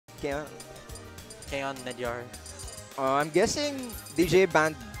Kaon? Kaon, Nedyar. I'm guessing DJ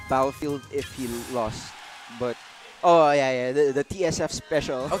banned Battlefield if he lost, but oh yeah, the TSF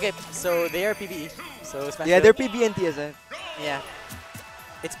special. Okay, so they are PBE. So Smash Yeah, Bros. they're PB and TSF. Yeah.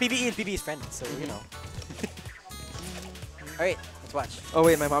 It's PBE and PBE's friend, so you know. Alright, let's watch. Oh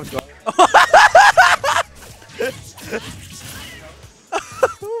wait, my mom's gone.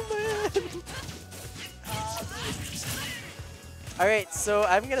 Oh man. Alright, so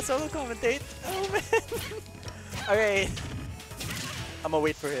I'm gonna solo commentate. Oh man. Alright. I'm gonna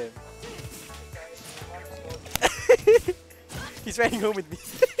wait for him. He's riding home with me.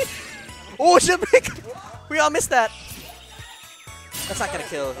 Oh, shield break! We all missed that. That's not gonna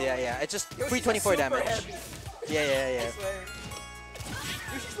kill. Yeah. It's just free 24 damage. Yeah.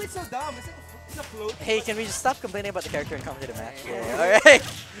 Yoshi's played so dumb. It's a float. Hey, can we just stop complaining about the character and commentate a match? Yeah. Alright.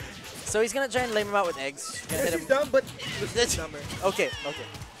 So he's gonna try and lame him out with eggs. Gonna hit Yoshi's him. dumb, but Yoshi's dumber. Okay.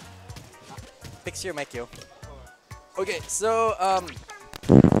 Fix your mic, yo. Okay, so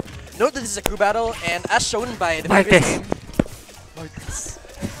note that this is a crew battle, and as shown by the previous game,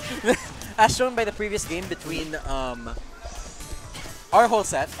 as shown by the previous game between our whole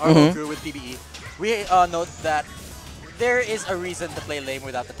set, our whole crew with PBE, we note that there is a reason to play lame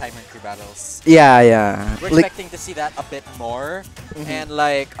without the timer in crew battles. Yeah. We're Like, expecting to see that a bit more, and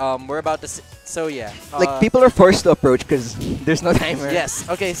like we're about to see. So yeah. like people are forced to approach because there's no timer. Yes.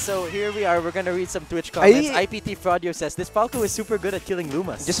 Okay. So here we are. We're gonna read some Twitch comments. IPT Fraudio says this Falco is super good at killing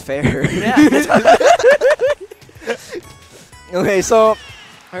Lumas. Just fair. Yeah. Okay, so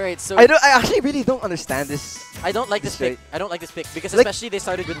All right. So I actually really don't understand this. I don't like this Straight. pick. I don't like this pick because Like- especially they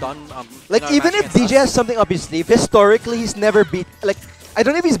started with Don. Like in our even match if against DJ us. has something up his sleeve, historically he's never beat. Like I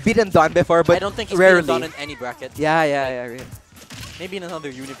don't know if he's beaten Don before, but I don't think he's rarely. beaten Don in any bracket. Yeah. Really. Maybe in another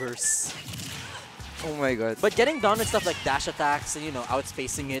universe. Oh my god. But getting Don with stuff like dash attacks and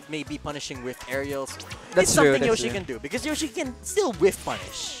outspacing it, maybe punishing with aerials, That's it's true, something that's Yoshi true. can do because Yoshi can still whiff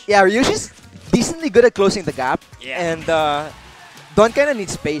punish. Yeah, Ryushi's decently good at closing the gap. Yeah. And Don kind of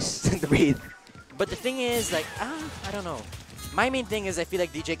needs space to breathe. But the thing is, like, I don't know. My main thing is I feel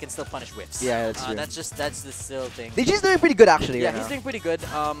like DJ can still punish whiffs. Yeah, that's true. That's the still thing. DJ's doing pretty good actually. Yeah, right he's now. doing pretty good.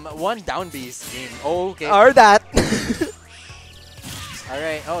 One down B's game. Oh, okay. Or that. All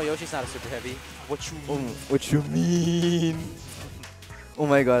right. Oh, Yoshi's not a super heavy. What you mean? What you mean? Oh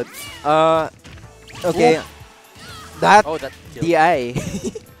my god. Okay. Ooh. That Oh, that killed. DI.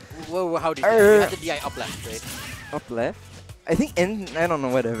 Whoa, how did you? You had the DI up left, right? Up left? I think in, I don't know,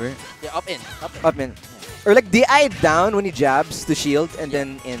 whatever. Yeah, up in. Up in. Or like DI down when he jabs to shield and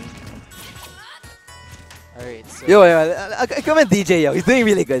then in. All right. So Yo, come on DJ, yo. He's doing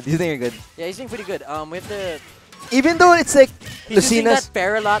really good. He's doing good. yeah, he's doing pretty good. We have to. Even though it's like He's using Lucina's. that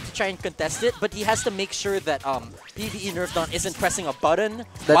fair a lot to try and contest it, but he has to make sure that PvE Nerf Don isn't pressing a button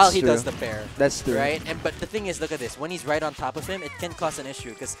while he true. does the fair. That's true. Right? But the thing is, look at this. When he's right on top of him, it can cause an issue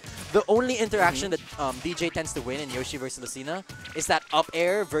because the only interaction that DJ tends to win in Yoshi versus Lucina is that up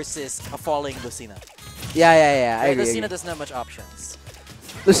air versus a falling Lucina. Yeah. I Right? agree. Lucina doesn't have much options.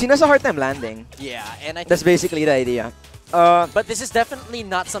 Lucina's a hard time landing. Yeah, and I That's think, basically the idea. but this is definitely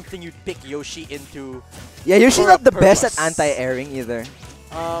not something you'd pick Yoshi into. Yeah, Yoshi's for a not the best at purpose. anti-airing either.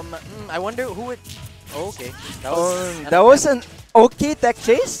 I wonder who would. Oh, okay. That was an okay tech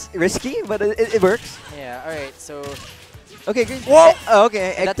chase. Risky, but it works. Yeah. All right. So Okay, great. Whoa!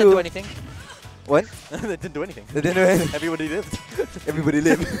 Okay, that Egg didn't do 2. anything. What? That didn't do anything. They didn't do anything. Everybody lived. Everybody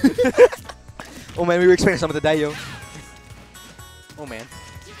live. Oh man, we were expecting someone to die, yo. Oh man.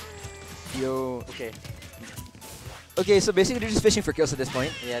 Yo. Okay. Okay, so basically they're just fishing for kills at this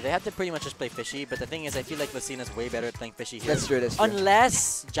point. Yeah, they have to pretty much just play fishy, but the thing is, I feel like Lucina's way better at playing fishy here. That's true, that's true.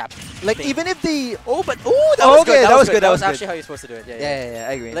 Unless Jap. Like, thing. even if they... Oh, but that Oh, was okay, good. that was good, That that was was actually good. how you're supposed to do it. Yeah,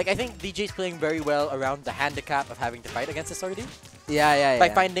 I agree. Like, I think DJ's playing very well around the handicap of having to fight against this already. yeah. By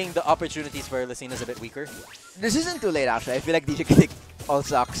finding the opportunities where Lucina's a bit weaker. This isn't too late, actually. I feel like DJ can take all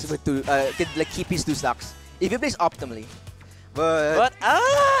stocks with two... can like keep his 2 stocks. If he plays optimally. But...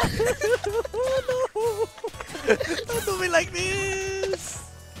 Oh no! Don't do me like this!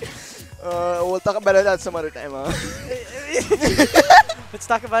 we'll talk about that some other time, huh? Let's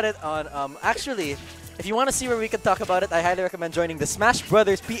talk about it on actually, if you want to see where we can talk about it, I highly recommend joining the Smash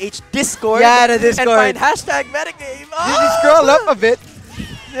Brothers PH Discord. Yeah, the Discord. And find hashtag metagame. Just scroll up a bit.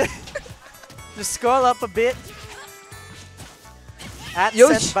 Just scroll up a bit. At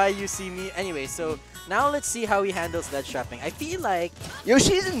Yoshi. sent by you see me. Anyway, so now let's see how he handles ledge trapping. I feel like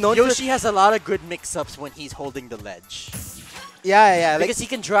Yoshi isn't known Yoshi has a lot of good mix-ups when he's holding the ledge. Yeah, like Because he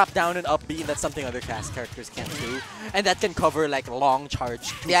can drop down and up B, and that's something other cast characters can't do. And that can cover like long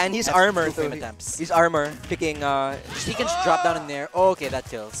charge. yeah, and his F- armor two frame too. attempts. His armor picking He can drop down in there. Oh, okay, that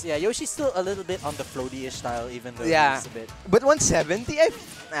kills. Yeah, Yoshi's still a little bit on the floaty-ish style, even though Yeah. he's a bit. but 170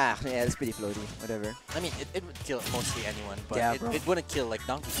 yeah, that's pretty floaty. Whatever. I mean, it would kill mostly anyone, but Yeah, it, bro. it wouldn't kill like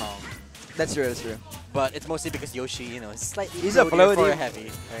Donkey Kong. That's true, that's true. But it's mostly because Yoshi, you know, is slightly He's a floatier for floaty. a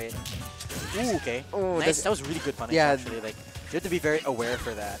heavy, right? Ooh, okay. Oh, Nice. that's- That was really good punish, Yeah. actually. Like, you have to be very aware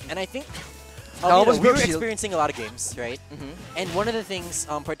for that. And I think That you know, almost we were broke shield. experiencing a lot of games, right? Mm-hmm. And one of the things,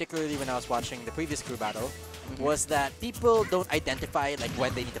 particularly when I was watching the previous crew battle, Mm-hmm. was that people don't identify like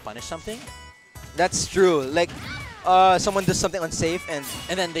when they need to punish something, That's true. Like, someone does something unsafe and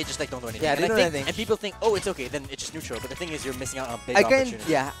and then they just like don't do anything. Yeah, and they I don't do think, anything. and people think, oh, it's okay, then it's just neutral. But the thing is, you're missing out on a big I can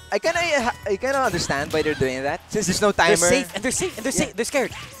opportunity. yeah, I kind of understand why they're doing that since there's no They're timer. safe, and they're safe, and they're Yeah. safe. They're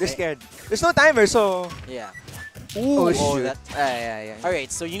scared. They're scared. There's no timer, so Yeah. oh, oh, shoot. that- Yeah. All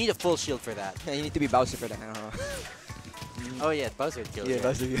right, so you need a full shield for that. Yeah, you need to be Bowser for that. Oh yeah, Bowser kills. Yeah, right?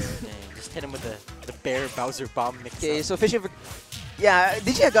 Bowser. Yeah, just hit him with the bear Bowser bomb mix. Okay, so fishing for yeah,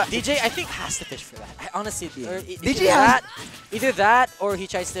 DJ got DJ, I think has to fish for that. I honestly, or DJ has- either that or he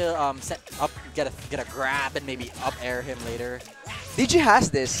tries to set up, get a grab and maybe up air him later. DJ has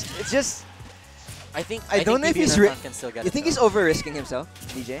this. It's just I think I don't know if BB he's Nerfon can still get you it, think though. he's over risking himself,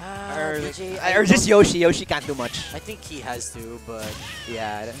 DJ, or, DJ, or just Yoshi. Yoshi can't do much. I think he has to, but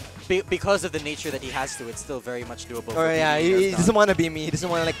Yeah. because of the nature that he has to, it's still very much doable. Or for yeah, BB he Nerfon. doesn't want to be me. He doesn't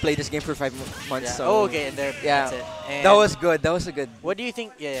want to like play this game for 5 months. Yeah. So Oh, okay, and there, Yeah. that's it. And that was good. That was a good What do you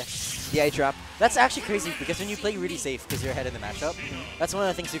think? Yeah. DI trap. That's actually crazy because when you play really safe because you're ahead in the matchup, that's one of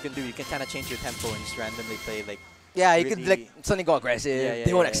the things you can do. You can kind of change your tempo and just randomly play like. Yeah, you could Really- like suddenly go aggressive. Yeah,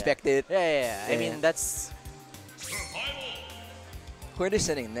 they won't yeah. expect it. Yeah. I Yeah. mean, that's. Who are they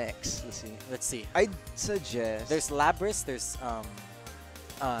sending next? Let's see. Let's see. I'd suggest. There's Labris. There's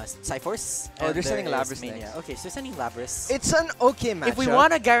Cyforce. Oh, and they're sending there is Labris Mania. next. Okay, so they're sending Labris. It's an okay matchup. If we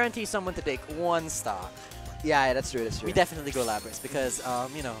want to guarantee someone to take one stock, yeah, that's true. That's true. we definitely go Labris because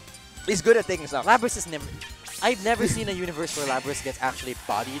you know, He's good at taking stuff. Labris is never. I've never seen a universe where Labris gets actually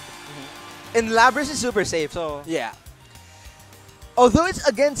bodied. And Labris is super safe. So Yeah. although it's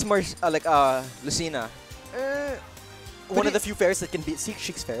against Lucina. One of the few fairs that can beat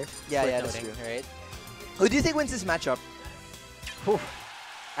Sheik's fair. Yeah, worth yeah, that's noting, true. Right. Who do you think wins this matchup?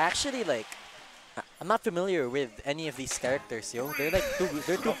 Actually, like, I'm not familiar with any of these characters, yo. They're like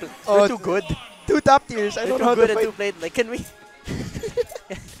Oh, they're too good. Two top tiers. I They're don't too know how good to and fight. too played. Like, can we?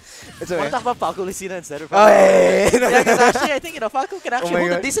 It's Want okay. to talk about Falco Lucina instead of? Oh, hey. Yeah, because actually, I think Falco can actually my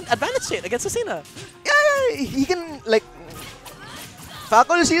hold a God. decent advantage shit against Lucina. Yeah, he can like.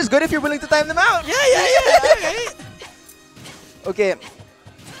 Falco Lucina is good if you're willing to time them out. Yeah. Right. Okay.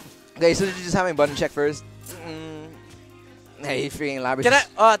 Okay, so they're just having button check first. Hey, freaking Labris. Can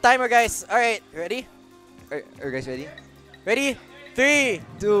I? Timer, guys. All right, ready? Are you guys ready? Ready? 3,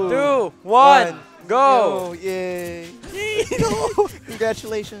 2, 2, 1, go! Yo, yay! No.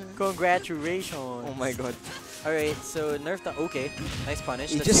 Congratulations. Congratulations. Oh my god. All right, so nerf the okay. Nice punish.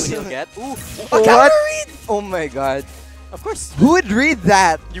 He Let's just- see what he'll get. Ooh, What? counter read. Oh my god. Of course. Who would read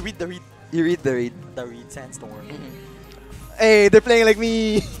that? You read the read. You read the read. The read sandstorm. Hey, they're playing like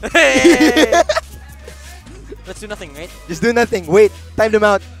me. Hey! Let's do nothing, right? Just do nothing. Wait, time them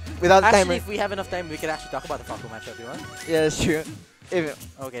out without Actually, timer. if we have enough time, we could actually talk about the Falco matchup. You want? Yeah, that's true. If,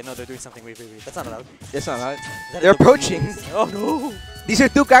 Okay, no, they're doing something. Wait. That's not allowed. that's not allowed. Is that They're a double approaching. move? Oh no! These are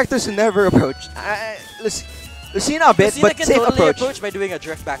two characters who never approach. Lucina a bit, Lucina but can safe totally approach. by doing a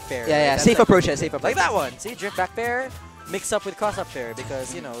drift back fair. Yeah, right? yeah, That's safe like- approach. Yeah, safe approach. Like that one. See, drift back fair, mix up with cross up fair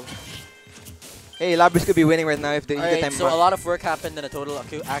because you know. Hey, Labris could be winning right now if they get Alright, time. so a lot of work happened in a total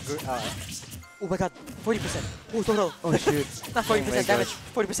oh my god, 40%. Oh, total. Oh shoot. Not Oh 40% my damage,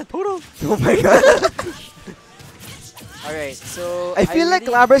 40% total. Oh my god. Alright, so I feel like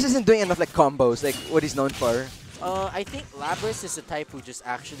really- Labris isn't doing enough like combos, like what he's known for. I think Labris is the type who just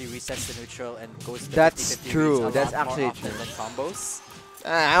actually resets the neutral and goes to That's 50-50 true. reads a That's lot more actually often true. than combos.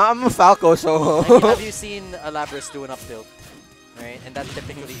 I'm a Falco, so. Have you seen a Labris do an up tilt? Right, and that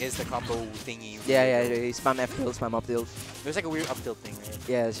typically is the combo thingy. yeah, spam F tilt, spam up tilt. There's like a weird up tilt thing, right?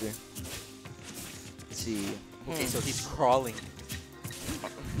 Yeah, that's true. Let's see. Okay, so he's crawling.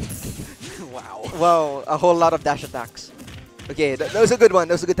 Wow. Wow, a whole lot of dash attacks. Okay, that was a good one.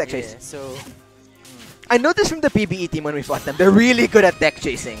 That was a good tech Yeah, chase. so I noticed from the PBE team when we fought them, they're really good at tech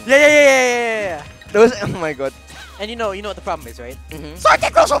chasing. yeah. Those, oh my god. And you know what the problem is, right?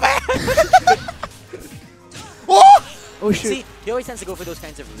 Sorted crossover! Oh! Oh shoot. See, he always tends to go for those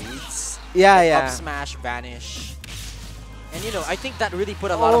kinds of reads. Yeah, Up smash, vanish. And you know, I think that really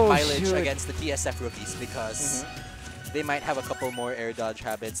put a lot of Oh, mileage shoot. against the TSF rookies because they might have a couple more air dodge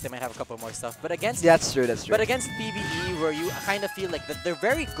habits. They might have a couple more stuff. But against That's true. That's true. but against PBE, where you kind of feel like that they're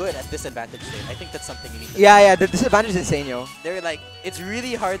very good at disadvantage state. I think that's something you need to Yeah, yeah. The disadvantage is insane, yo. They're like, it's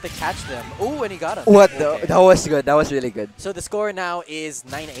really hard to catch them. Oh, and he got him. What? Okay. That was good. That was really good. So the score now is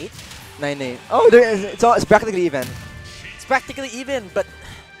 9-8. 9-8. Oh, it's practically even. It's practically even, but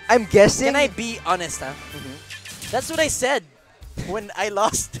I'm guessing. can I be honest, huh? That's what I said when I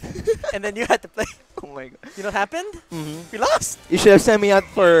lost. And then you had to play. Oh my god. You know what happened? Mm-hmm. We lost. You should have sent me out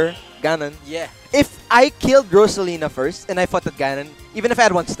for Ganon. Yeah. If I killed Rosalina first and I fought at Ganon, even if I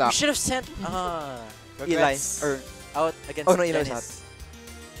had one You stock, should have sent Eli regrets or out against oh no, Eli's Dennis.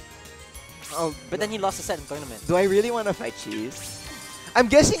 oh, But then he lost a set in tournament. do I really want to fight Cheese? I'm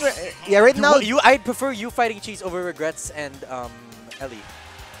guessing. Yeah, right now. I'd prefer you fighting Cheese over regrets and Ellie.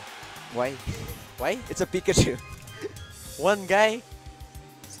 Why? Why? It's a Pikachu. One guy,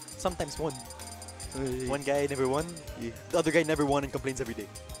 sometimes won. One guy never won. The other guy never won and complains every day.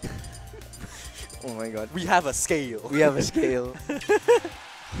 Oh my god. We have a scale. We have a scale.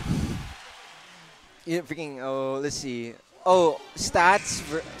 Yeah, freaking. Oh, let's see. Oh, stats.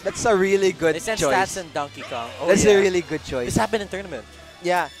 That's a really good They sent choice. stats and Donkey Kong. Oh, That's yeah. a really good choice. This happened in tournament.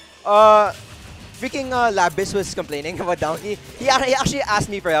 Yeah. Freaking Labis was complaining about Donkey. He actually asked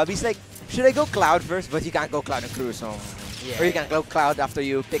me for help. He's like, should I go Cloud first? But you can't go Cloud and Cruise, so. Or you can go Cloud after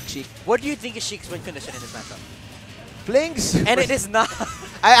you pick Sheik. What do you think is Sheik's win condition in this matchup? Playing super. And it is not.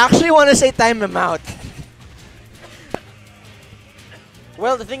 I actually want to say time him out.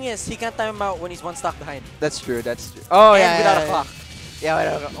 Well, the thing is, he can't time him out when he's one stock behind. That's true. That's true. Oh And yeah. without yeah, a clock. Yeah.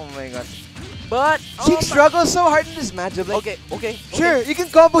 Without a, oh my god. But Sheik struggles so hard in this matchup. Like, okay. Sure, you can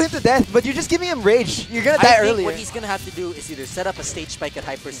combo him to death, but you're just giving him rage. You're gonna die I think earlier. what he's gonna have to do is either set up a stage spike at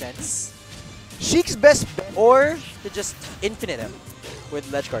high percents, Sheik's best bet. or to just infinite him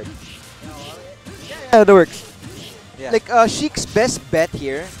with ledge guard. Yeah, that works. Yeah. Like Sheik's best bet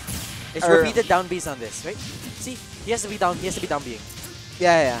here. It's or- repeated down Bs on this, right? See, he has to be down. He has to be down being.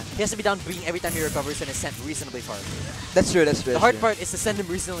 Yeah. He has to be down being every time he recovers and is sent reasonably far. That's true. That's true. The that's hard true. part is to send him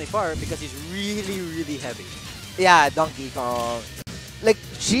reasonably far because he's really, really heavy. Yeah, Donkey Kong. Like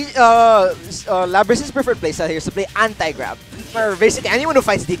Labris's preferred playstyle here is to play anti-grab. Or basically anyone who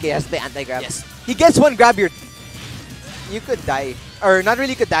fights DK has to play anti-grab. Yes. He gets one grab, you could die. Or not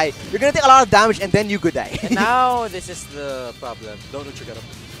really could die. You're gonna take a lot of damage and then you could die. And now this is the problem. Don't neutral get up.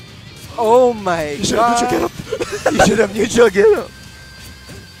 Oh my god. You should have neutral get up.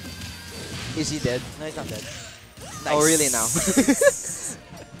 Is he dead? No, he's not dead. Oh, really now?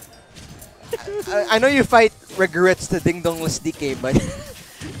 I know you fight regrets to Ding Dongless DK, but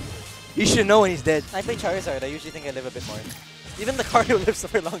you should know when he's dead. I play Charizard. I usually think I live a bit more. Even the cardio lives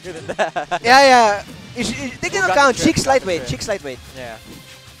for longer than that. Yeah. You take into Got account the trip, Cheek's got the lightweight. trip. Cheek's lightweight. Yeah.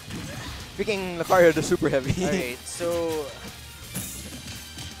 Freaking Lucario, the super heavy. Alright, so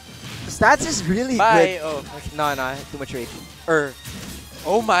Stats is really bye. good. Oh, okay. No, too much rage. Or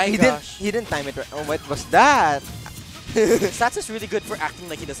Oh my gosh. he didn't time it right. Oh, what was that? Stats is really good for acting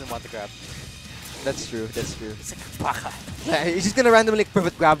like he doesn't want to grab. That's true. That's true. It's like baka. Yeah, he's just gonna randomly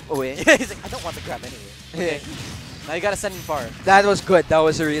pivot grab away. Yeah, he's like, I don't want to grab anyway. Okay. Now you gotta send him far. That was good. That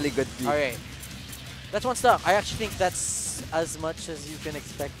was a really good beat. Alright. That's one stock. I actually think that's as much as you can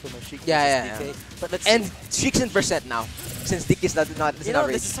expect from a Sheik Yeah, versus yeah, DK. But let's And see. Sheik's in percent now, since Dick is not You know,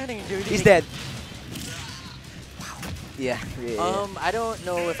 rage. this is starting to really He's make- dead. Yeah. I don't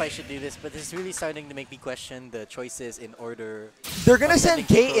know if I should do this, but this is really starting to make me question the choices in order. They're gonna of send sending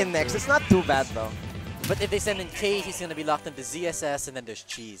K people in next. through. It's not too bad though. But if they send in K, he's gonna be locked into ZSS, and then there's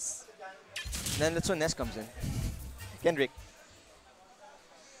Cheese. Then that's when Ness comes in. Kendrick.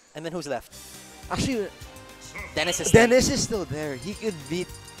 And then who's left? Actually, Dennis is Dennis is still there. He could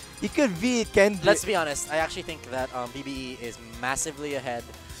beat Kendrick. Let's be honest. I actually think that BBE is massively ahead.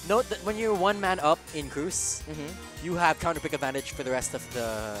 Note that when you're one man up in Cruise, you have counter pick advantage for the rest of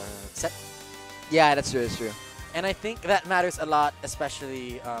the set. Yeah, that's true. That's true. And I think that matters a lot,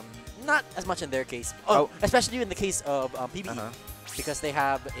 especially not as much in their case. Oh. Especially in the case of PBE. Uh-huh. Because they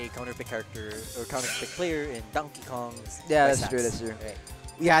have a counter pick character or counter pick player in Donkey Kong's. Yeah, West that's true. Hats. That's true. Right.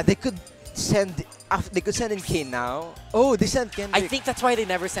 Yeah, they could send. They could send in K now. Oh, they sent Kendrick. I think that's why they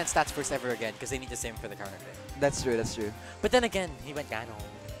never sent stats first ever again, because they need to save him for the counter pick. that's true. That's true. But then again, he went Gano.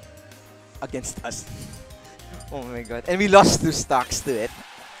 Against us. Oh my god! And we lost 2 stocks to it,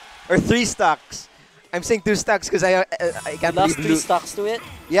 or 3 stocks. I'm saying 2 stocks because I can't Lost believe 3 stocks to it.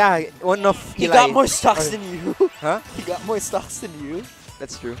 Yeah, one of He Eli. got more stocks Or- than you. Huh? He got more stocks than you.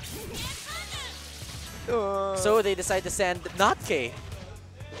 That's true. So they decide to send not K.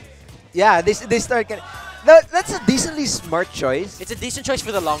 Yeah, they start. That's a decently smart choice. It's a decent choice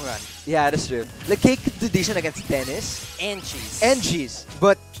for the long run. Yeah, that's true. Like, Cake could do decent against Dennis. And cheese. And Cheese,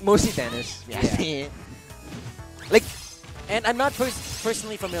 but mostly Dennis. Yeah. Like, And I'm not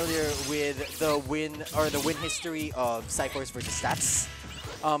personally familiar with the win history of Cyforce versus Stats.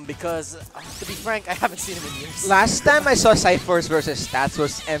 Because, to be frank, I haven't seen him in years. last time I saw Cyforce versus Stats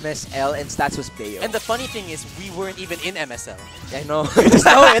was MSL and Stats was Bayo. And the funny thing is, we weren't even in MSL. I know. I just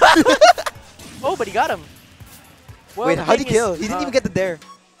know it. Oh, but he got him. Well, Wait, the how'd he thing kill? is, He didn't even get the dare.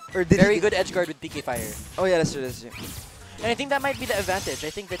 Or did very he? good edge guard with PK Fire. Oh yeah, that's true. That's true. And I think that might be the advantage. I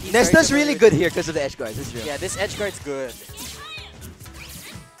think that he's Nesta's very really familiar good with- here because of the edge guards. That's true. Yeah, this edge guard's good.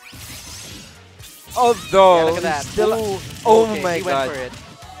 Although, Yeah, look at that. he's still, Ooh, oh okay, my he god. went for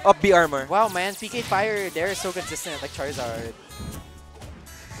it. Up B armor. Wow, man, PK Fire there is so consistent, like Charizard.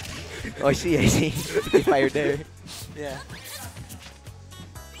 Oh, I see. He fired there. Yeah.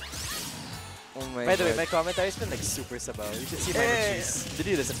 Oh my By the way, god. my commentary's been like super sabaw. You should see my cheese. Did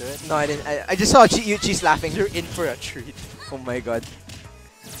you listen to it? No, I didn't. I just saw Cheese laughing. You're in for a treat. Oh my god.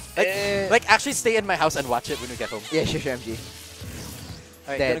 Like actually stay in my house and watch it when we get home. Yeah, sure, MG.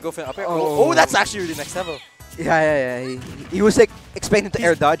 Alright, Dead. gonna go for an up air. Oh. Oh, that's actually really next level. Yeah. He was like expecting to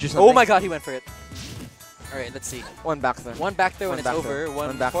air dodge or something. Oh my god, he went for it. Alright, let's see. One back throw. One back throw One and it's back over. throw. One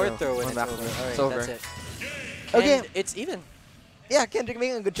One back forward throw. throw One and back it's over. throw. Alright, It's over. that's it. Okay. And it's even. Yeah, Kendrick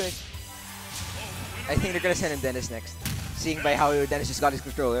making a good choice. I think they're gonna send in Dennis next. Seeing by how Dennis just got his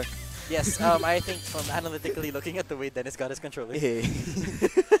controller. Yes, I think from analytically looking at the way Dennis got his controller.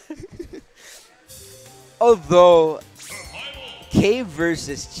 Although, K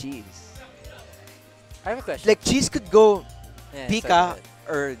versus Cheese. I have a question. Like, Cheese could go Yeah, Pika sorry.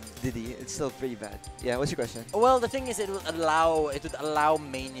 or Diddy. It's still pretty bad. Yeah, what's your question? Well, the thing is, it would allow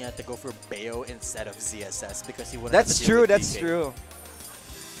Mania to go for Bayo instead of ZSS because he wouldn't. have That's to deal true, with that's PK. true.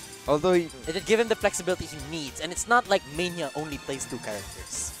 Although, It would give him the flexibility he needs, and it's not like Mania only plays 2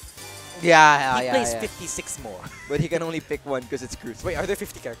 characters. yeah, He yeah, plays yeah. 56 more. But he can only pick one because it's Cruz. Wait, are there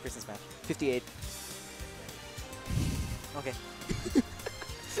 50 characters in Smash? 58. Okay.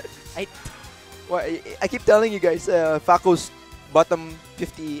 Well, I keep telling you guys, Faco's bottom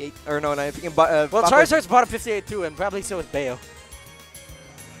 58. Or no, I think Well, Faco's- Charizard's bottom 58 too, and probably so is Bayo.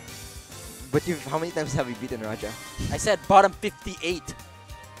 But how many times have you beaten Raja? I said bottom 58.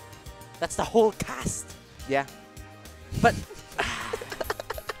 That's the whole cast. Yeah. But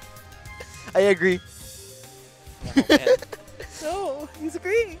I agree. oh, man. No, he's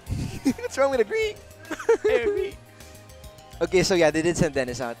agreeing. What's wrong with agreeing? I agree. Okay, so yeah, they did send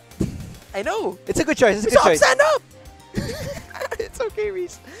Dennis out. I know. It's a good choice. It's a good Stop, choice. stand up. It's okay,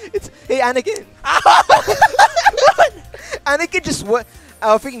 Reese. Hey, Anakin. Anakin just went.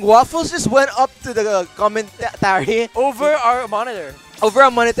 Freaking Waffles just went up to the commentary Over our monitor. over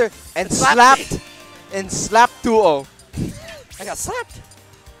a monitor and Slapped slapped 2-0. I got slapped.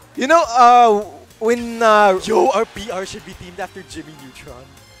 You know, when Yo, our PR should be themed after Jimmy Neutron.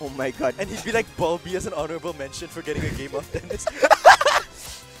 oh my god. And he'd be like Bulby as an honorable mention for getting a game off Dennis.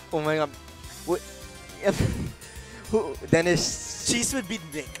 Oh my god. What? Who? Dennis. Cheese would be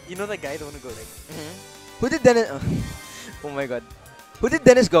Nick. You know that guy, the one who go like. Who did Dennis? Oh my god. Who did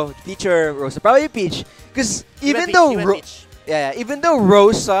Dennis go? Peach or Rosa? Probably Peach. Because even though even though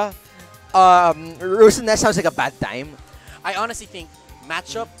Rosa, Rosa Nest sounds like a bad time. I honestly think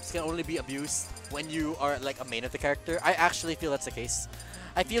matchups can only be abused when you are like a main of the character. I actually feel that's the case.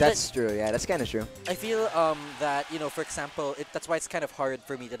 I feel That's true. Yeah, that's kind of true. I feel that, you know, for example, that's why it's kind of hard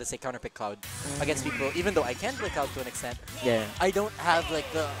for me to say counterpick Cloud against people, even though I can play Cloud to an extent. Yeah. I don't have like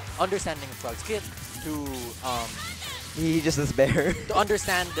the understanding of Cloud's kit to He just is better. to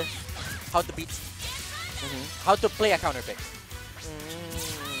understand how to beat, how to play a counterpick.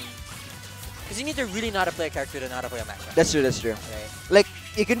 Because you need to really know how to play a character to know how to play a matchup. That's true. That's true. Right? Like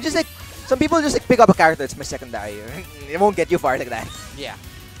you can just like some people just like pick up a character. It's my secondary. It won't get you far like that. Yeah.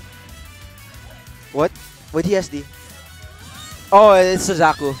 What? What DSD? Oh, it's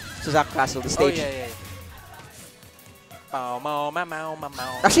Suzaku. Suzaku Castle, the stage. Oh, yeah. Bow, mow, mow, mow, mow,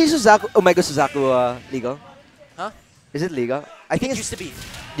 mow. Actually, Suzaku. Oh my god, Suzaku legal? Huh? Is it legal? I think It it's used to be.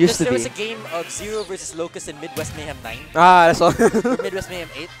 used to There be. was a game of Zero versus Locust in Midwest Mayhem 9. Ah, that's all. Or Midwest Mayhem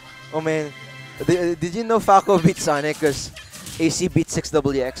 8. Oh man, did you know Falco beat Sonic because AC beat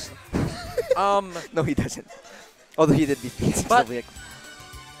 6XX? No, he doesn't. Although he did beat 6XX.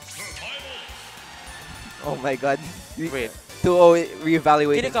 Oh my god. Wait. 2-0 Can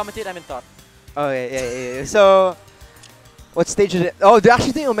reevaluating. you commentate? I'm in thought. Oh yeah. So, what stage is it? Oh, they're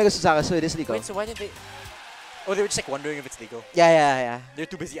actually doing Omega Susaka, so it is legal. Wait, so why did they... Oh, they were just like wondering if it's legal. Yeah. They're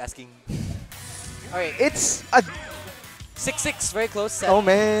too busy asking. Alright, It's a 6-6, very close set. oh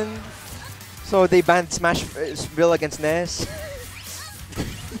man. So they banned Smashville against Ness.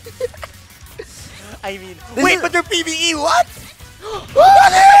 I mean, This wait, is- but they're PvE, what?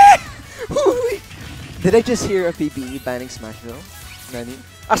 Did I just hear a PBE banning Smashville? Nani?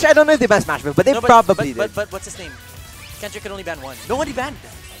 Actually, I don't know if they banned Smashville, but they No, probably did. but what's his name? Kendrick can only ban one. Nobody banned.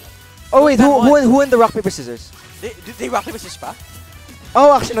 Oh wait, ban who one. who won the rock paper scissors? They rock paper scissors pa?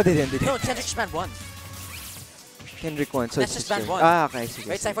 Oh, actually no, they didn't. They No, didn't. Kendrick just banned one. Kendrick won, so That's it's just banned one. Ah, okay, sige,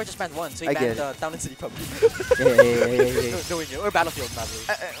 Right, sige. Cypher just banned one, so he I get banned Town and City Public. Yeah. Knowing you, or Battlefield, probably.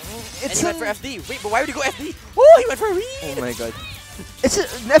 And It's he went for an- FD. Wait, but why would he go FD? Oh, he went for read. Oh my god.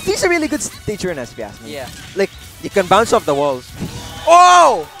 FD's a really good stage runners, if you ask me. Yeah. Like, you can bounce off the walls.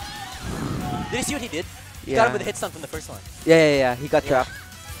 Oh! Did you see what he did? He got Yeah. him with a hit stun from the first one. Yeah. He got Yeah. trapped.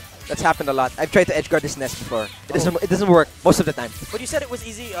 That's happened a lot. I've tried to edge guard this nest before. Oh. It doesn't work most of the time. But you said it was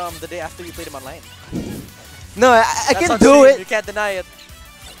easy the day after you played him online. No, I That's can on do stream, You it. can't deny it.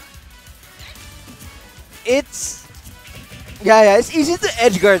 It's it's easy to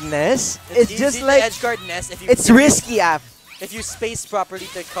edge guard nest. It's easy just to like edge guard Ness if you it's risky app. if you space properly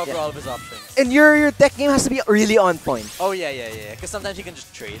to cover Yeah. all of his options. And your tech game has to be really on point. Oh yeah. Because sometimes you can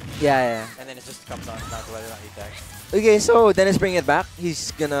just trade, Yeah. and then it just comes down to whether or not you tag. Okay, so Dennis bringing it back.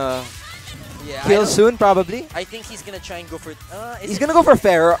 He's gonna Yeah. kill soon, probably. I think he's gonna try and go for. He's gonna go for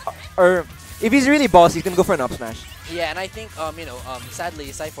fair, or if he's really boss, he's gonna go for an up smash. Yeah, and I think sadly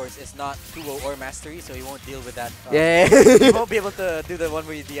Cyforce is not 2-0 or mastery, so he won't deal with that. Yeah. He won't be able to do the one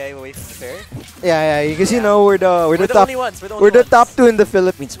where you DI away from the fair. Yeah, because you Yeah. know we're the top only ones. We're the we're only the ones top 2 in the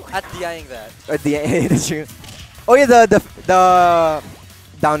Philippines. at DIing that. Or the that's true. Oh yeah, the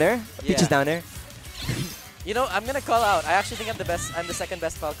downer. Peach is Yeah. downer. You know, I'm gonna call out. I actually think I'm the best. I'm the second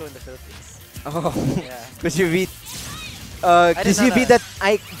best Falco in the Philippines. Oh, Yeah. because you beat. did Because you not beat know.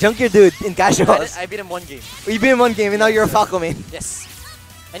 that junkyard dude in casuals. I beat him one game. You beat him one game, and now you're a Falco main. Yes.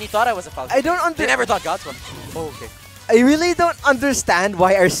 And he thought I was a Falco. I don't They never thought God's one. Oh, okay. I really don't understand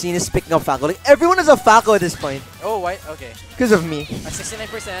why our scene is picking up Falco. Like everyone is a Falco at this point Oh, why? Okay. because of me. At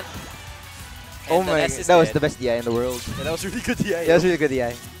 69%. Oh and the my, rest is that was dead. the best DI in the world. Yeah, that was really good DI. That was really good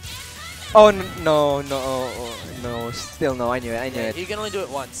DI. Oh no! Still no. I knew it. Yeah, you can only do it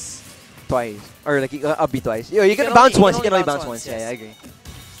once. Twice or like I'll be twice. Yo, you can can bounce only- once. you You can can only only bounce bounce once. once, Yeah, yes. I agree.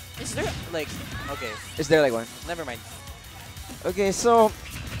 Is there like? Okay, Is there like one? never mind. Okay, so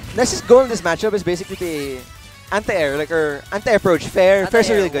Ness's goal in this matchup is basically the anti-air, like or anti approach. Fair's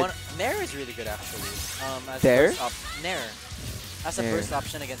really good. Nair is really good actually. As There? Nair. As a Nair. first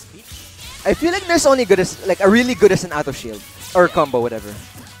option against Peach. I feel like Ness only good as like a really good as an out of shield or combo, whatever.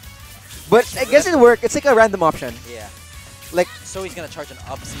 But I guess it work. It's like a random option. Yeah. Like So he's gonna charge an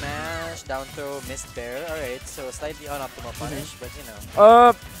up smash, down throw, missed bear. Alright, so slightly unoptimal punish, but you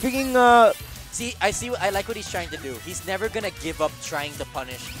know. freaking See, I like what he's trying to do. He's never gonna give up trying to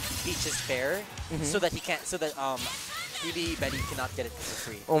punish Peach's fair so that maybe Betty cannot get it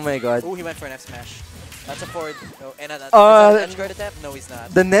for free. oh my god. Oh, he went for an F smash. That's a forward. Oh, and is that an edge guard attempt? No, he's not.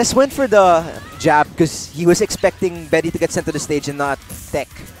 The Ness went for the jab because he was expecting Betty to get sent to the stage and not tech.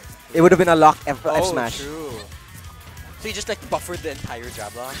 It would have been a lock F smash. True. So he just like buffered the entire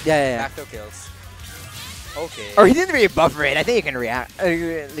jab lock. Yeah. Back throw kills. Okay. Or he didn't really buffer it. I think he can react.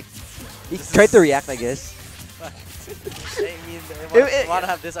 Like, he tried to react, I guess. I mean, It- wanna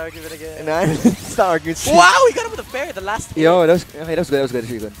have this argument again? No, it's not arguing. Wow, he got him with a fair. The last. Yo, that was good. That was good. That's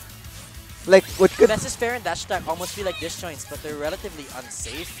really good. Like what could Ness' fair and dash attack almost feel like disjoints, but they're relatively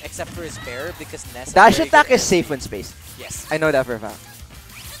unsafe except for his fair because Ness. has dash very attack good is safe when spaced. Yes. I know that for a fact.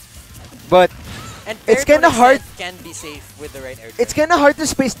 But And It's fair to kinda an hard- extent Can be safe with the right air. it's guard. kind of hard to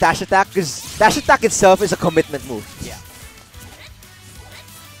space dash attack because dash attack itself is a commitment move. Yeah.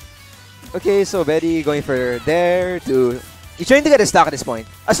 Okay, so Betty going for there to. He's trying to get a stock at this point.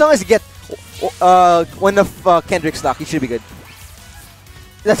 As long as you get one of Kendrick's stock, he should be good.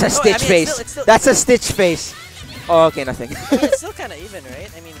 That's a I Stitch mean, face. it's still- That's a Stitch face. Oh, okay, nothing. I mean, it's still kind of even, right?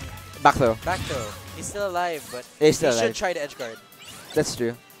 I mean, Back throw. back throw. He's still alive, but He's still he alive. should try to edge guard. That's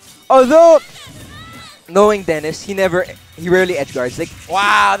true. Although, knowing Dennis, he rarely edge guards. Like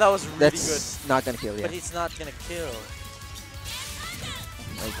Wow, that was really that's not gonna kill. good. Yeah. But he's not gonna kill.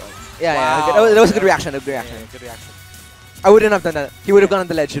 Yeah, Wow. yeah. That was a good reaction. A good reaction. Yeah, good reaction. I wouldn't have done that. He would have gone on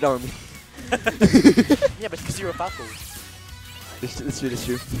the ledge without me. Yeah, but because you're a Falco. That's true. That's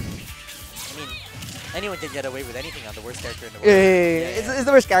true. I mean, anyone can get away with anything on the worst character in the world. Yeah. It's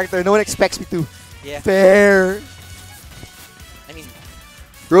the worst character. No one expects me to. Yeah. Fair. I mean,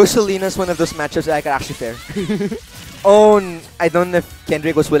 Rosalina's one of those matchups that I could actually fair. I don't know if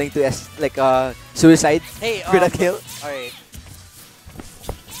Kendrick was willing to suicide hey, for that kill. Alright.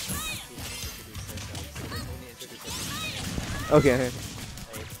 Okay.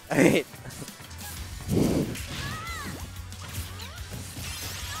 Alright.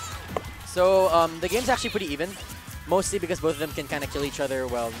 So the game's actually pretty even, mostly because both of them can kind of kill each other.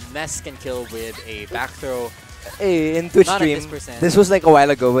 Well, Ness can kill with a back throw. Hey, in Twitch Not at stream, this percent. this was like a while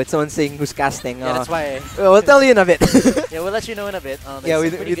ago, but someone saying who's casting. Yeah, that's why. We'll tell you in a bit. Yeah, we'll let you know in a bit. Yeah,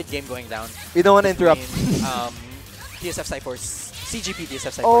 There's a pretty good game going down. We don't want to interrupt. Between, TSF Cyforce, CGP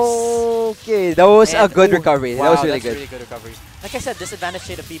TSF Cyforce. Okay, that was a And- good ooh, recovery. Wow, That was really that's good. really good recovery. Like I said, disadvantage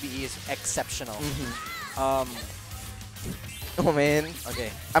state of PBE is exceptional. Oh man, Okay.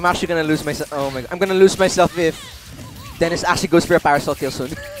 I'm actually gonna lose myself. Oh my god, I'm gonna lose myself if Dennis actually goes for a parasol kill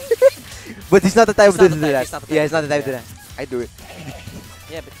soon. But he's not the type He's to not do the type, that. he's not the type Yeah, he's to not do the type to do that. that. I do it.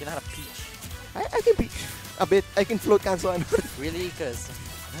 Yeah, but you're not a peach. I can peach a bit. I can float cancel and Really? Because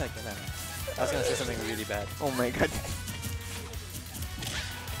I was gonna say something really bad. oh my god.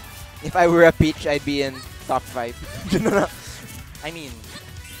 If I were a peach, I'd be in top 5. No. I mean,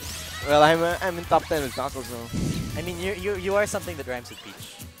 Well, I'm in top 10 with Taco, so you are something that rhymes with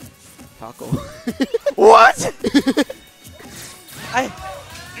peach. Taco. What?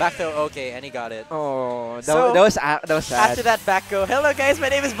 Back throw, okay, and he got it. Oh, So, that was sad. After that back go, hello guys, my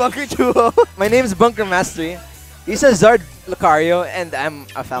name is Bunker Duo. My name is Bunker Mastery. He's a Zard Lucario, and I'm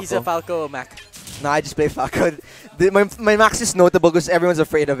a Falco. He's a Falco Mac. No, I just play Falco. My max is notable because everyone's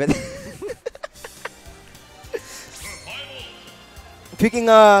afraid of it. Speaking,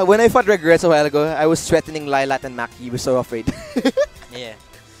 when I fought Regrets a while ago, I was threatening Lilat and Mac. He was so afraid. Yeah.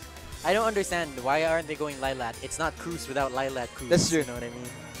 I don't understand, why aren't they going Lilat? It's not Cruz without Lilat Cruz. That's true. You know what I mean?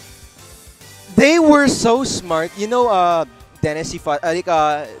 They were so smart. You know, Dennis, he fought,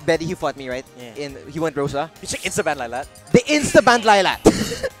 Betty, he fought me, right? Yeah. He went Rosa. You check Instaban Lilat. They insta-banned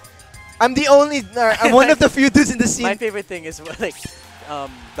Lilat. I'm the only, I'm one of the few dudes in the scene. My favorite thing is like,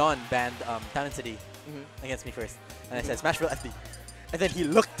 Don banned Town and City against me first. And I said, Smashville FD. And then he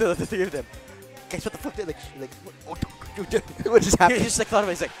looked to the three of them. Guys, what the fuck? What just He happened? just like thought of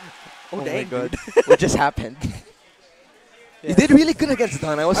it, he's like, oh, Oh dang, my god. dude. What just happened? Yeah. You did really good against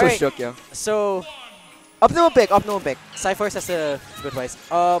Don. I was so Alright. shook, yo. So, Optimal pick, optimal pick. Cyforce has a good advice.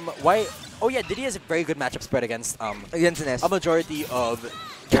 Why? Oh yeah, Diddy has a very good matchup spread against Against Ness. a majority of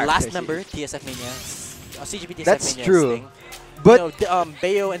the last Characters, member, TSF Mania, CGP TSF That's Mania. true. Sting. But you know,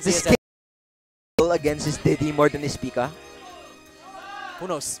 Bayo and the CSF. skill against his Diddy more than his Pika. Who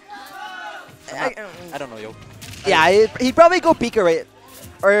knows? I don't know, yo. Yeah, he'd probably go Pika right.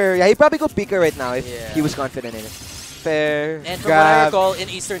 Or yeah, he'd probably go Pika right now if Yeah. he was confident in it. Fair. And from what I grab. recall, in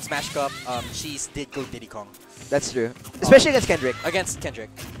Eastern Smash Cup, Cheese did go Diddy Kong That's true. Especially against Kendrick. against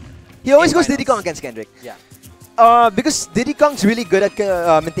Kendrick. He always in goes finals. Diddy Kong against Kendrick. Yeah. Because Diddy Kong's really good at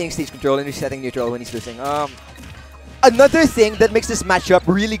maintaining stage control and resetting neutral when he's losing. Another thing that makes this matchup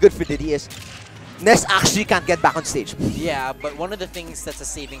really good for Diddy is Ness actually can't get back on stage. Yeah, but one of the things that's a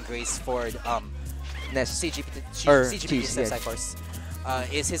saving grace for Ness. CGP, Or CGP Cheese, yeah. Cyforce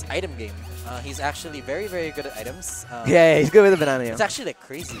is his item game. He's actually very, very good at items. Yeah, he's good with the banana. Yo. It's actually like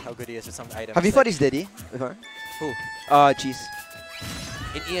crazy how good he is with some items. Have you like, fought his Diddy before? Who? Cheese.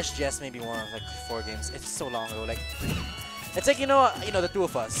 In ESGS, maybe one of like 4 games. It's so long ago. Like, it's like you know the two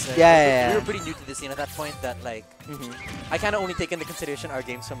of us. Yeah, yeah, we yeah. were pretty new to the scene at that point. That like, I kind of only take into consideration our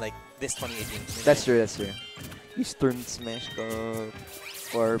games from like this 2018. You know? That's true, that's true. Eastern Smash Cup,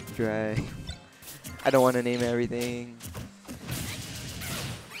 Warp Drive. I don't want to name everything.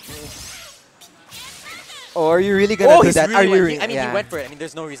 Oh, are you really gonna do he's that? really Are you? I mean, yeah. he went for it. I mean,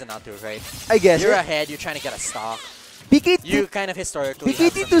 there's no reason not to, right? I guess. You're ahead. You're trying to get a stock. PKT, You kind of historically.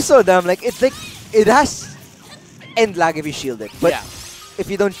 have PKT2 some- so dumb. Like it's like it has end lag if you shield it, but yeah. if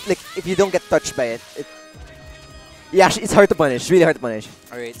you don't get touched by it, yeah, actually, it's hard to punish. Really hard to punish.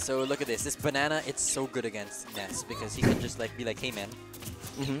 All right. So look at this. This banana. It's so good against Ness because he can just like be like, hey man,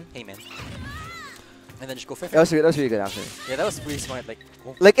 hey man, and then just go for it. That was really good actually. Yeah, that was really smart. Like,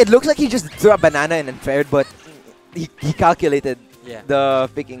 oh, Like it looks like he just threw a banana and then fared, but he calculated yeah. the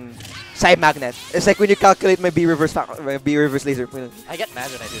freaking side magnet. It's like when you calculate my B reverse laser. I get mad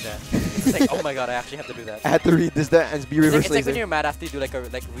when I do that. It's like, oh my god, I actually have to do that. I had to read this as B It's reverse like, it's like laser. when you're mad after you do like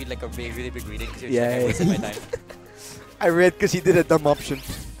read like a really big reading because you're Yeah, just like, I wasted my time. I read because he did a dumb option.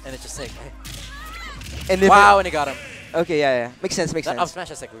 And it's just like, And if wow, and he got him. okay, yeah. Makes sense, makes That up sense. smash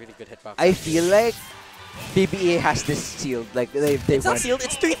has like a really good hitbox. I feel like BBA has this sealed. Like they It's not won. sealed,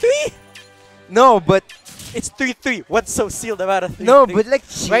 it's 3-3! No, but It's 3-3. What's so sealed about a 3-3? no, but like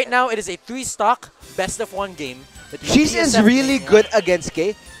right now it is a 3-stock best of 1 game. between Cheese is TSF really Mania. good against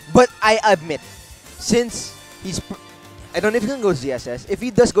K, but I admit, since I don't know if he can go ZSS. If he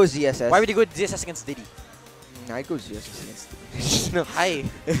does go ZSS, Why would he go DSS against Diddy? I go ZSS against no, Hi.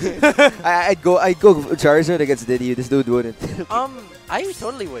 I'd go Charizard against Diddy. This dude wouldn't. I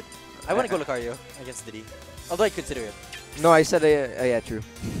totally would. I want to go Lucario against Diddy. Although I'd consider it. No, I said yeah, true.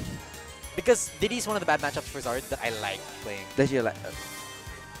 Because Diddy's one of the bad matchups for Zard that I like playing. That you like.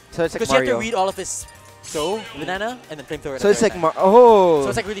 So it's like Because you have Mario. to read all of his throw, banana, and then flamethrower. So it's like oh. So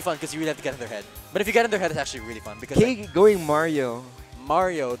it's like really fun because you really have to get in their head. But if you get in their head, it's actually really fun because Okay, like, going Mario.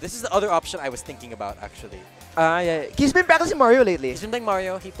 Mario. This is the other option I was thinking about actually. Yeah. He's been practicing Mario lately. He's been playing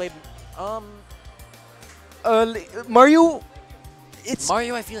Mario. He played Mario. It's.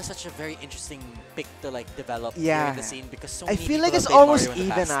 Mario. I feel is such a very interesting pick to like develop here in the scene because so I many feel like people it's have played almost Mario in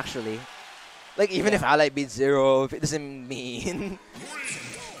the even past. actually. Like even if Ally beats 0, it doesn't mean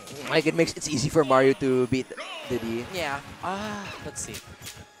like it's easy for Mario to beat Diddy. Yeah. Let's see.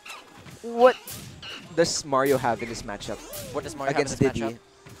 What does Mario have in this matchup? What does Mario Against have in this Diddy?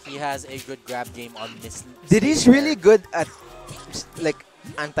 matchup? He has a good grab game on this. Diddy's really good at like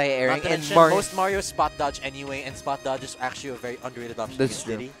anti-airing, Not to and mention, Mario. most Mario spot dodge anyway, and spot dodge is actually a very underrated option That's against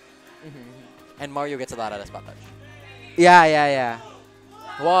true. Diddy. And Mario gets a lot out of spot dodge. Yeah.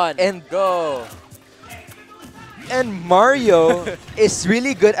 One And- go. And Mario is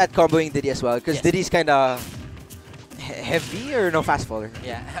really good at comboing Diddy as well, because Yes. Diddy's kind of heavy or no fast faller.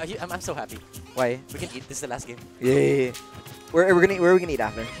 Yeah, I'm so happy. Why? We can eat. This is the last game. Yeah. Where are we gonna eat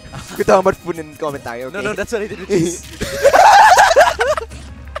after? We're talking about food in commentary. Okay? No, that's what I did with this.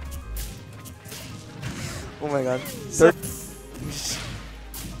 Oh my god.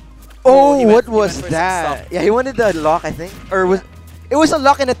 Oh, he what went was for some that? stuff. Yeah, he wanted the lock, I think, or was it was a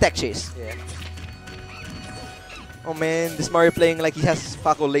lock in a tech chase? Yeah. Oh man, this Mario playing like he has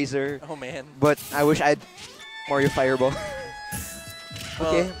Paco laser, Oh man. but I wish I had Mario Fireball. Well,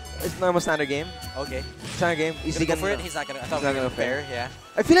 Okay, it's normal standard game. Okay. Standard game. Is he Gonna go for gonna? it? He's not gonna. I thought He's we not were gonna fair. Yeah.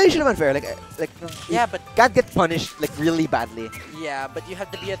 I feel like he should have been fair. No, Yeah, but can't get punished like really badly. you have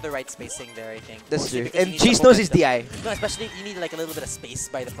to be at the right spacing there. I think. That's Mostly true. because you And need some Cheese knows his momentum. DI. No, especially you need like a little bit of space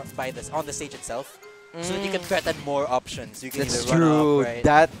by this on the stage itself, so that you can Mm. threaten more options. You can That's either run true. up, right?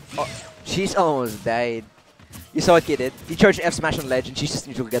 That Cheese almost died. You saw what he did. He charged F smash on ledge, and Cheese just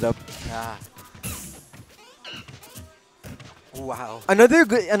neutral get up. Ah. Wow.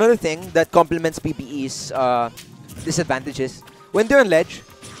 Another thing that complements PPE's disadvantages, when they're on ledge,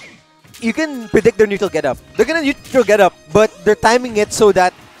 you can predict their neutral get up. They're gonna neutral get up, but they're timing it so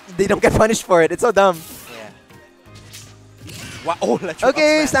that they don't get punished for it. It's so dumb. Yeah. Wow. Oh, electric up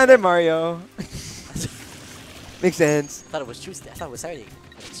Okay, smash. standard Mario. Makes sense. I thought it was Tuesday. I thought it was Saturday.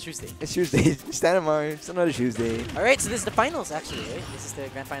 It's Tuesday. It's Tuesday. Standard Mario. It's another Tuesday. All right, so this is the finals actually, right? This is the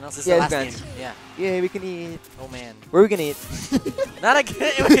grand finals. This is Yeah, the it's last grands. game. Yeah. Yeah, we can eat. Oh man. Where are we gonna eat? Not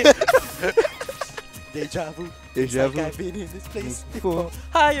again. Deja vu. Deja It's like vu. I've been in this place Before.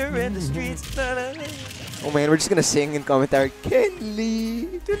 higher in the streets. Na, na, na. Oh man, we're just gonna sing in commentary.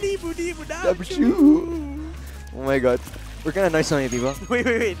 Kenly. Dabchu. Oh my god. We're gonna annoy so many people.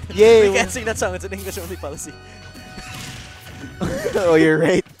 Wait. Yay. We can't sing that song. It's an English only policy. Oh, you're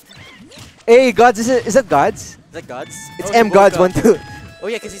right. Hey, Gods, is that Gods? Is that Gods? It's Oh, M the Gods World 1 Cup. 2. Oh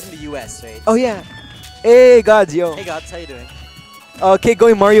yeah, because he's in the US, right? Oh yeah. Hey, Gods, yo. Hey Gods, how you doing? Okay,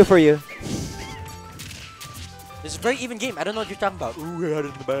 going Mario for you. This is a very even game. I don't know what you're talking about. Ooh, we had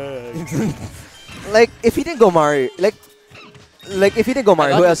it in the bag. Like, if he didn't go Mario, like if he didn't go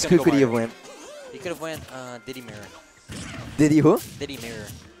Mario, thought who he else was gonna could go he have Mario. went? You could have went Diddy Mirror. Diddy who? Diddy Mirror.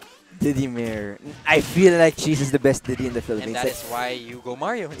 Diddy Mirror. I feel like she's the best Diddy in the And Philippines. that Like, is why you go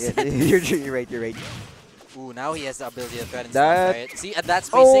Mario yeah, instead. you're right. You're right. Ooh, now he has the ability to threaten That- stuff, right? See, at that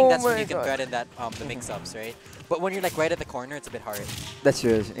spacing, Oh that's when my you can God. threaten that the mix-ups, right? But when you're like right at the corner, it's a bit hard. That's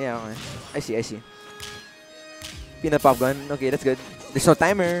true. Yeah, okay. I see. Peanut pop gun. Okay, that's good. There's no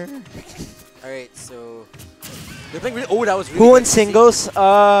timer. All right, so they're playing really. Oh, that was really. Who won good to see. singles?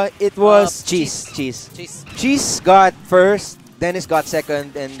 It was Cheese. Cheese. Cheese got first, Dennis got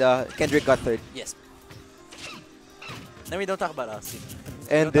second, and Kendrick got third. Yes. Then we don't talk about us.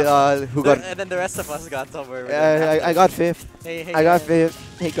 And don't talk who got? And then the rest of us got somewhere. we don't have I to. got fifth. Hey, I got guys.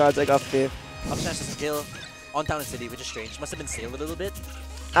 fifth. Hey Gods, I got fifth. Up smash is skill on Town and City, which is strange. Must have been sailed a little bit.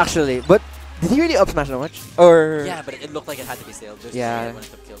 Actually, but did he really up smash that much? Or Yeah, but it looked like it had to be sailed. There's Yeah. no way I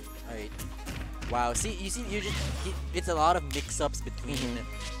wouldn't have killed. All right. Wow. See, it's a lot of mix-ups between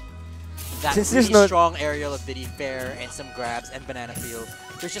that Since there's really no- strong aerial of Diddy Fair and some grabs and banana peel.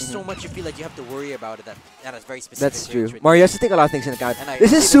 There's just so much you feel like you have to worry about it that is very specific. That's to true. each with- Mario has to take a lot of things into account. And I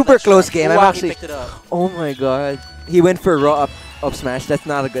This is gave it super that close shot. game. Oh, I'm wow, actually. he picked it up. Oh my god. He went for raw up smash. That's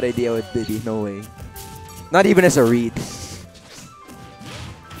not a good idea with Diddy. No way. Not even as a read.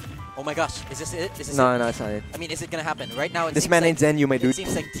 Oh my gosh, is this it? Is this No, it? no, it's not it. I mean, is it gonna happen right now? It This seems man like, ain't Zen, you my It dude.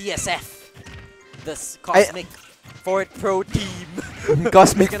 seems like TSF, this cosmic Fort Pro team.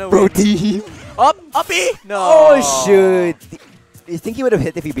 Cosmic gonna Pro win. Team. Uppy! No. Oh, shoot. You think he would have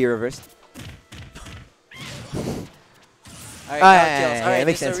hit if he be reversed? Alright, Ah, now yeah, kills. yeah, Alright,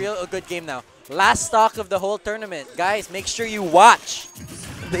 makes this is sense. a good game now. Last stock of the whole tournament. Guys, make sure you watch.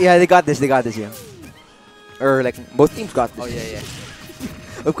 Yeah, they got this. They got this. Yeah. Or like both teams got this. Oh, yeah,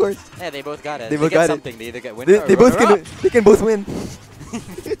 yeah. Of course. Yeah, they both got it. They both get got it. something. They either get winner They or both runner-up. can. They can both win.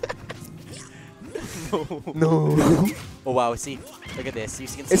 No. Oh, wow. See, look at this. You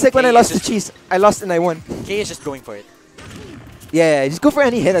can see It's like when K I is lost to just- cheese. I lost and I won. K is just going for it. Yeah, just go for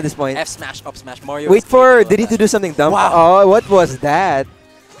any hit at this point. F smash, up smash. Mario. Wait is for capable of Diddy that. to do something dumb. Wow. Oh, what was that?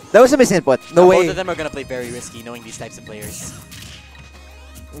 That was a misinput. No Now, way. Both of them are gonna play very risky, knowing these types of players.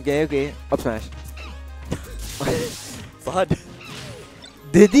 Okay, okay. Up smash. Bud.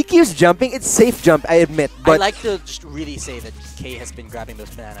 Diddy keeps jumping. It's safe jump, I admit. I But like to just really say that K has been grabbing those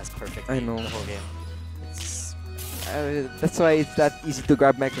bananas perfectly I know. the whole game. It's, that's why it's that easy to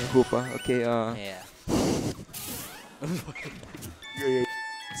grab Mech and Koopa. Okay, yeah. See,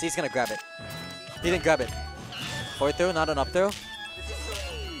 he's gonna grab it. He didn't grab it. Forward throw, not an up throw.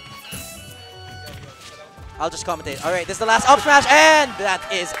 I'll just commentate. Alright, this is the last up smash, and that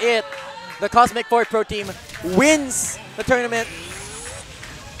is it. The Cosmic Fort Pro team wins the tournament.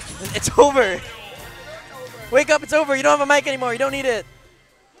 It's over. Wake up, it's over. You don't have a mic anymore. You don't need it.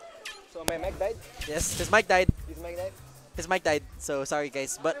 So my Mech died? Yes, his mic died. His Mech died? His mic died, so sorry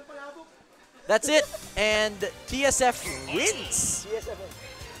guys. But that's it. And TSF wins.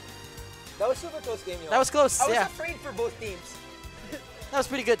 That was super close game, That was close, yeah. afraid for both teams. That was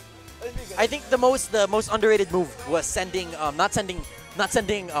pretty good. I think the most underrated move was sending not sending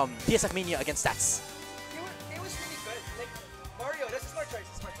TSF Mania against Stats. It was really good. Like, Mario, that's a smart choice.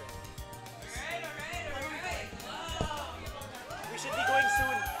 We should be going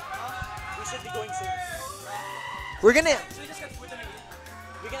soon. We should be going soon. We're gonna...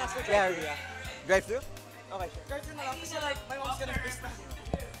 We can ask for Yeah. Drive through? Okay, sure. My mom's gonna miss that.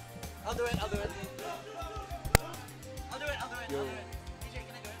 I'll do it. I'll do it. DJ,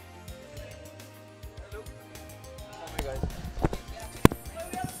 can I do it? Hello? Oh my god.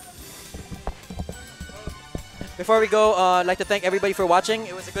 Before we go, I'd like to thank everybody for watching.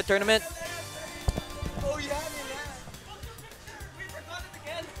 It was a good tournament. Oh yeah,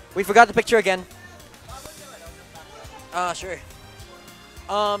 We forgot the picture again. Sure.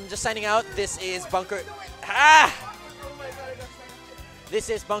 Just signing out. This is Bunker. Ah! This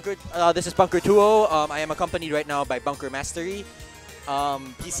is Bunker 2-0. I am accompanied right now by Bunker Mastery.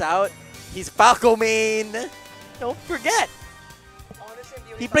 Peace out. He's Falco main. Don't forget.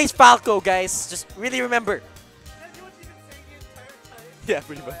 He plays Falco, guys. Just really remember. Yeah,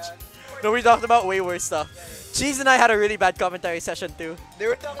 pretty much. No, we talked about way worse stuff. Cheese and I had a really bad commentary session too.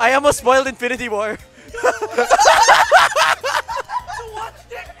 I almost spoiled Infinity War.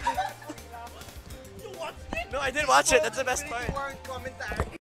 No, I didn't watch it. That's the best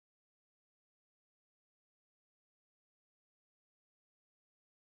part.